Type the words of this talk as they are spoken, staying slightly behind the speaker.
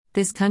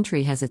This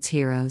country has its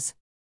heroes.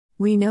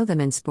 We know them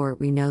in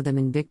sport, we know them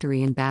in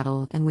victory in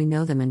battle, and we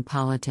know them in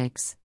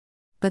politics.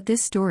 But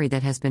this story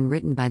that has been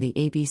written by the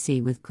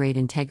ABC with great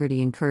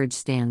integrity and courage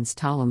stands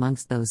tall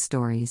amongst those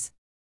stories.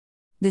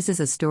 This is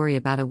a story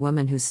about a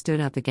woman who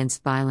stood up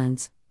against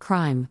violence,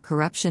 crime,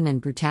 corruption,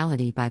 and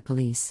brutality by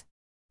police.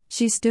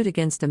 She stood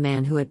against a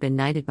man who had been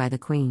knighted by the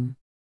Queen,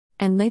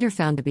 and later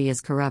found to be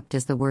as corrupt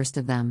as the worst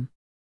of them.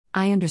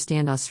 I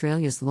understand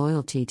Australia's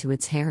loyalty to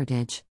its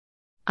heritage.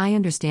 I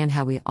understand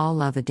how we all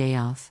love a day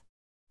off.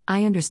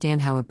 I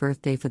understand how a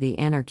birthday for the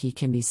anarchy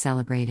can be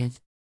celebrated.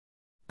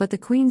 But the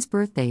Queen's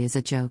birthday is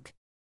a joke.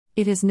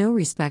 It has no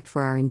respect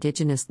for our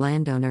Indigenous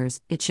landowners,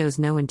 it shows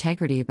no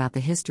integrity about the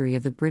history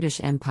of the British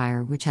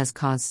Empire, which has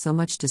caused so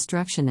much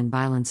destruction and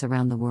violence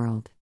around the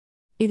world.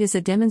 It is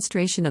a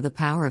demonstration of the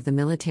power of the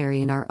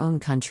military in our own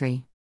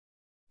country.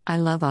 I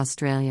love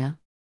Australia.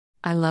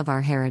 I love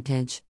our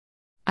heritage.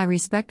 I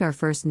respect our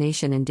First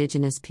Nation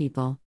Indigenous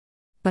people.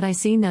 But I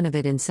see none of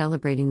it in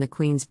celebrating the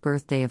Queen's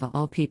birthday of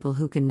all people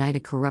who can knight a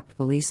corrupt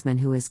policeman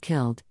who has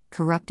killed,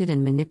 corrupted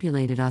and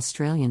manipulated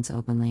Australians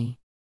openly.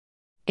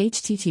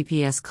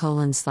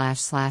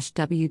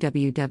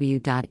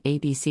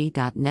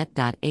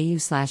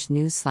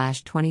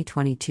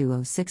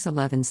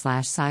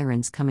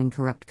 https://www.abc.net.au/news/2022-0611/sirens coming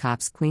corrupt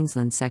cops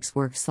Queensland sex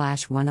work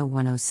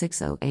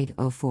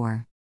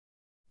 /101060804.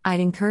 I'd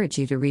encourage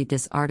you to read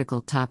this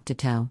article top to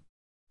toe.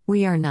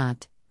 We are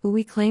not who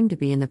we claim to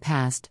be in the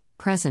past,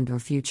 present or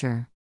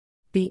future.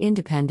 Be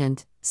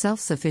independent,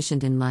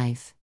 self-sufficient in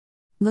life.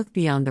 Look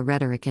beyond the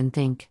rhetoric and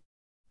think.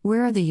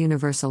 Where are the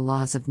universal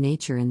laws of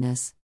nature in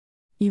this?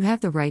 You have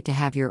the right to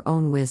have your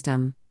own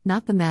wisdom,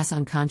 not the mass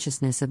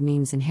unconsciousness of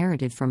memes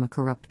inherited from a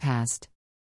corrupt past.